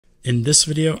In this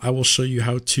video, I will show you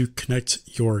how to connect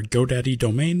your GoDaddy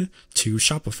domain to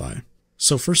Shopify.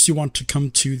 So first you want to come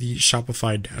to the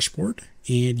Shopify dashboard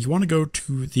and you want to go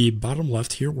to the bottom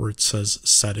left here where it says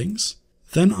settings.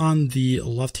 Then on the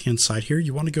left hand side here,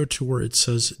 you want to go to where it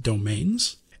says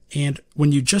domains. And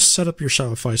when you just set up your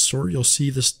Shopify store, you'll see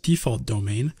this default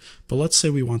domain, but let's say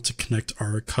we want to connect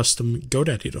our custom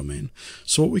GoDaddy domain.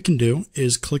 So what we can do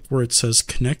is click where it says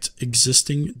connect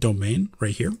existing domain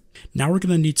right here. Now we're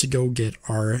going to need to go get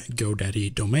our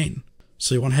GoDaddy domain.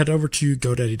 So you want to head over to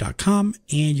GoDaddy.com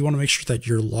and you want to make sure that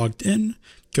you're logged in.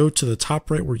 Go to the top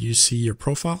right where you see your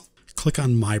profile, click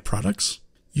on My Products.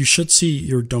 You should see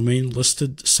your domain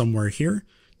listed somewhere here.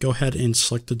 Go ahead and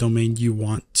select the domain you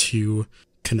want to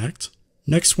connect.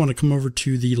 Next, you want to come over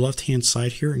to the left hand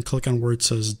side here and click on where it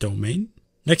says domain.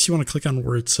 Next, you want to click on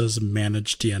where it says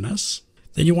manage DNS.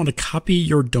 Then you want to copy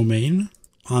your domain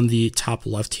on the top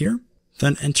left here.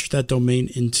 Then enter that domain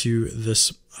into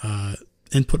this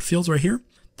input field right here.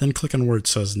 Then click on where it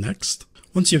says next.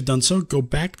 Once you've done so, go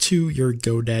back to your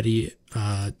GoDaddy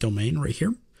domain right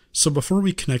here. So before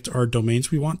we connect our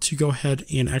domains, we want to go ahead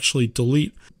and actually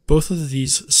delete both of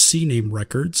these CNAME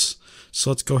records. So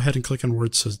let's go ahead and click on where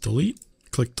it says delete.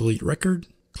 Click delete record,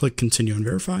 click continue and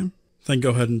verify. Then go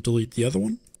ahead and delete the other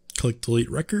one. Click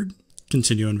delete record,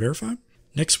 continue and verify.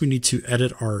 Next, we need to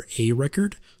edit our A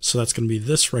record. So that's going to be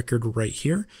this record right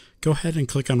here. Go ahead and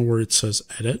click on where it says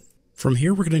edit. From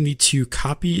here, we're going to need to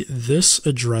copy this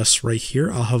address right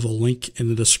here. I'll have a link in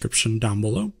the description down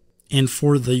below. And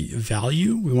for the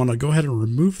value, we want to go ahead and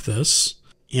remove this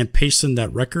and paste in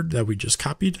that record that we just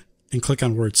copied and click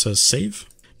on where it says save.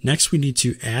 Next, we need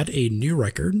to add a new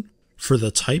record. For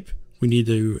the type, we need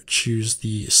to choose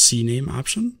the CNAME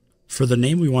option. For the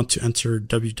name, we want to enter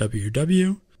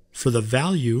www. For the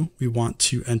value, we want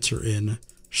to enter in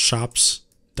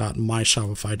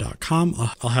shops.myshopify.com.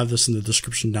 I'll have this in the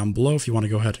description down below if you want to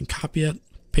go ahead and copy it.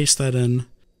 Paste that in,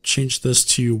 change this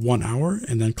to 1 hour,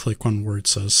 and then click on where it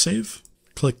says save.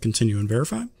 Click continue and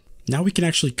verify. Now we can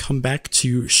actually come back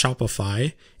to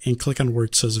Shopify and click on where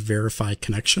it says verify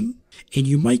connection. And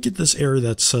you might get this error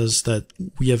that says that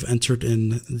we have entered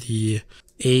in the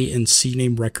A and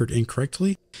CNAME record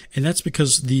incorrectly. And that's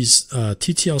because these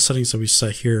TTL settings that we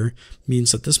set here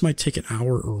means that this might take an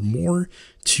hour or more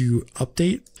to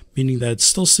update, meaning that it's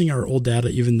still seeing our old data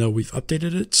even though we've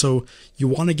updated it. So you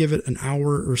want to give it an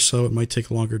hour or so. It might take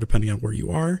longer depending on where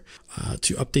you are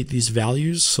to update these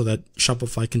values so that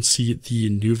Shopify can see the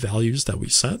new values that we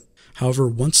set. However,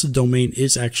 once the domain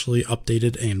is actually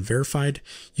updated and verified,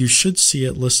 you should see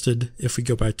it listed. If we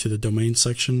go back to the domain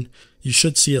section, you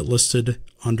should see it listed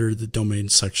under the domain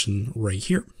section right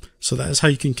here. So that is how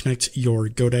you can connect your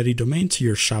GoDaddy domain to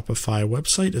your Shopify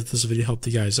website. If this video helped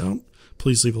you guys out,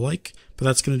 please leave a like. But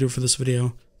that's going to do it for this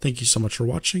video. Thank you so much for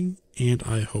watching, and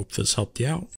I hope this helped you out.